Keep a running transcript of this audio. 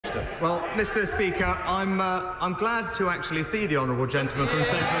Well, Mr. Speaker, I'm glad to actually see the honourable gentleman from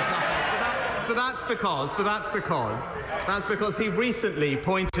Central Suffolk, but that's because he recently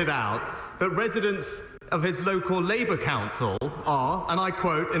pointed out that residents of his local Labour council are, and I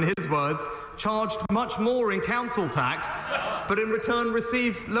quote in his words, charged much more in council tax, but in return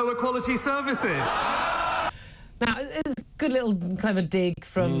receive lower quality services. Now, it's a good little clever dig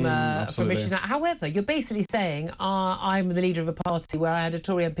from Rishi Sunak. However, you're basically saying I'm the leader of a party where I had a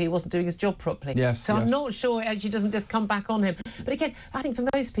Tory MP who wasn't doing his job properly. Yes, so yes. I'm not sure it actually doesn't just come back on him. But again, I think for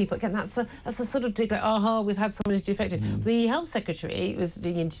most people, again, that's a sort of dig like, aha, we've had someone who's defected. The Health Secretary was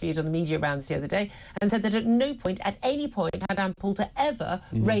being interviewed on the media rounds the other day and said that at no point, at any point, had Anne Poulter ever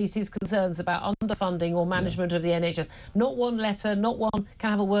raised his concerns about underfunding or management of the NHS. Not one letter, not one, can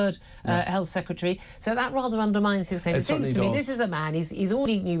I have a word, Health Secretary. So that rather undermines his claim. It seems to me this is a man, he's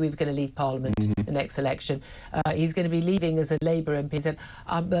already knew we were going to leave Parliament the next election. He's going to be leaving as a Labour MP. He said,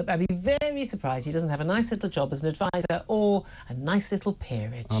 I'd be very surprised he doesn't have a nice little job as an advisor or a nice little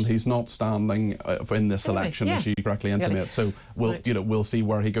peerage. And he's not standing in this election, as you correctly intimate. So we'll see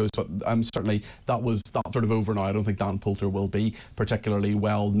where he goes. But certainly that sort of over now. I don't think Dan Poulter will be particularly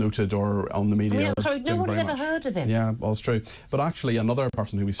well noted or on the media. Sorry, no one had ever heard of him. Yeah, well, it's true. But actually, another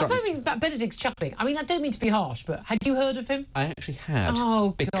person who we certainly... Benedict's chuckling. I mean, I don't mean to be harsh, but had you heard of him? I actually had.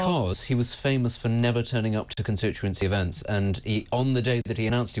 Oh, because he was famous for never turning up to constituency events, and on the day that he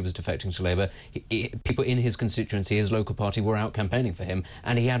announced he was defecting to Labour, people in his constituency, his local party, were out campaigning for him,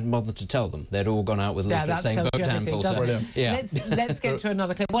 and he hadn't bothered to tell them. They'd all gone out with leaflets saying, vote Dan Poulter. Yeah. Let's get to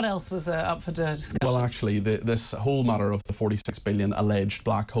another clip. What else was up for discussion? Well, actually, this whole matter of the 46 billion alleged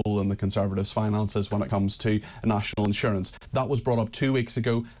black hole in the Conservatives' finances when it comes to national insurance, that was brought up 2 weeks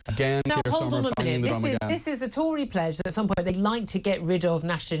ago. Again, now, Keir hold on Starmer a minute. This is the Tory pledge that at some point they'd like to get rid of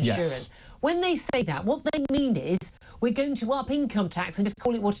national insurance. Yes. When they say that, what they mean is we're going to up income tax and just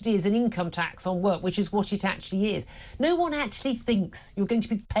call it what it is, an income tax on work, which is what it actually is. No one actually thinks you're going to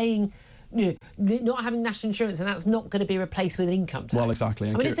be paying... not having national insurance, and that's not going to be replaced with an income tax. Well, exactly.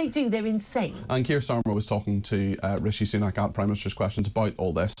 And if they do, they're insane. And Keir Starmer was talking to Rishi Sunak at Prime Minister's Questions about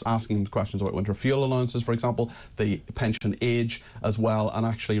all this, asking him questions about winter fuel allowances, for example, the pension age as well, and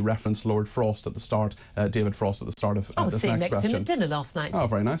actually referenced Lord Frost at the start, David Frost at the start of this next question. I was sitting next to him at dinner last night. Oh,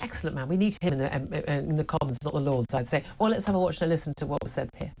 very nice. Excellent man. We need him in the Commons, not the Lords, I'd say. Well, let's have a watch and a listen to what was said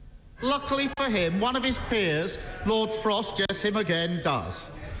here. Luckily for him, one of his peers, Lord Frost, yes, him again, does.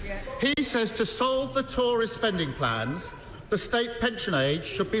 He says to solve the Tory spending plans, the state pension age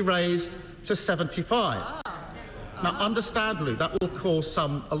should be raised to 75. Now, understandably, that will cause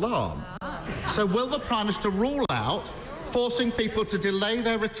some alarm. So will the Prime Minister rule out forcing people to delay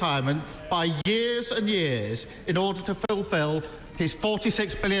their retirement by years and years in order to fulfil his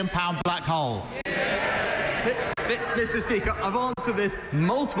 £46 billion black hole? Mr. Speaker, I've answered this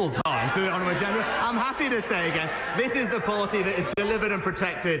multiple times to the Honourable Gentleman. I'm happy to say again, this is the party that has delivered and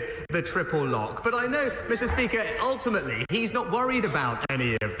protected the triple lock. But I know, Mr. Speaker, ultimately, he's not worried about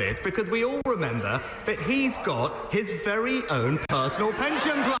any of this because we all remember that he's got his very own personal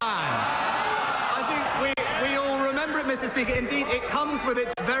pension plan. I think we all remember it, Mr. Speaker. Indeed, it comes with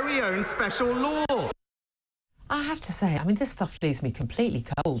its very own special law. I have to say, I mean, this stuff leaves me completely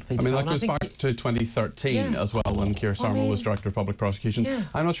cold, Peter. I mean, that goes back to 2013 as well, when Keir Starmer was Director of Public Prosecution.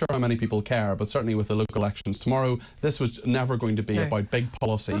 I'm not sure how many people care, but certainly with the local elections tomorrow, this was never going to be about big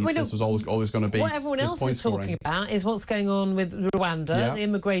policies. This was always going to be... What everyone else is talking about is what's going on with Rwanda, the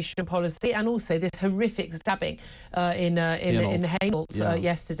immigration policy, and also this horrific stabbing in Hainault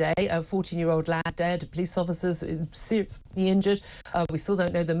yesterday. A 14-year-old lad dead, police officers seriously injured. We still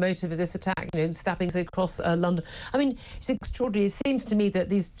don't know the motive of this attack, stabbings across London. I mean, it's extraordinary. It seems to me that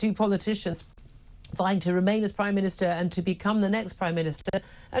these two politicians vying to remain as Prime Minister and to become the next Prime Minister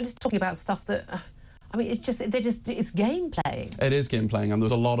are just talking about stuff that... I mean, it's game playing. It is game playing, and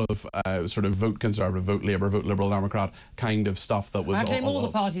there's a lot of sort of vote Conservative, vote Labour, vote Liberal Democrat kind of stuff that was... I have to name all the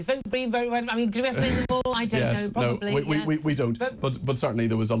parties. Vote Green, vote Red. I mean, do we have to name them all? I don't know, probably. No, we don't. But certainly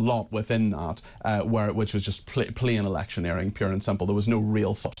there was a lot within that which was just plain electioneering, pure and simple. There was no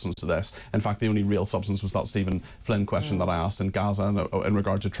real substance to this. In fact, the only real substance was that Stephen Flynn question that I asked in Gaza in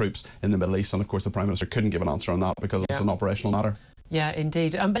regard to troops in the Middle East, and of course the Prime Minister couldn't give an answer on that because it's an operational matter. Yeah,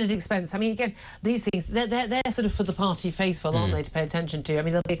 indeed. Benedict Spence, I mean, again, these things, they're sort of for the party faithful, aren't they, to pay attention to? I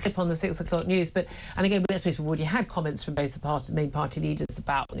mean, there'll be a clip on the 6 o'clock news, and again, we've already had comments from both the main party leaders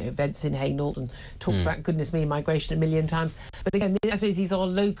about events in Hainault and talked about, goodness me, migration a million times. But again, I suppose these are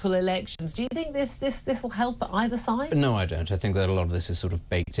local elections. Do you think this will help either side? No, I don't. I think that a lot of this is sort of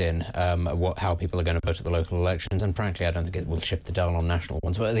baked in, how people are going to vote at the local elections, and frankly, I don't think it will shift the dial on national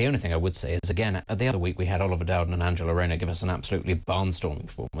ones. But the only thing I would say is, again, the other week we had Oliver Dowden and Angela Rayner give us an absolutely barnstorming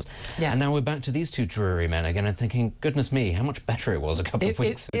performance. Yeah. And now we're back to these two dreary men again and thinking, goodness me, how much better it was a couple of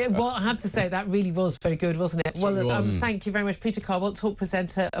weeks ago. Well, I have to say, that really was very good, wasn't it? Well, thank you very much, Peter Carwell, Talk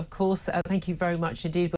presenter, of course. Thank you very much indeed.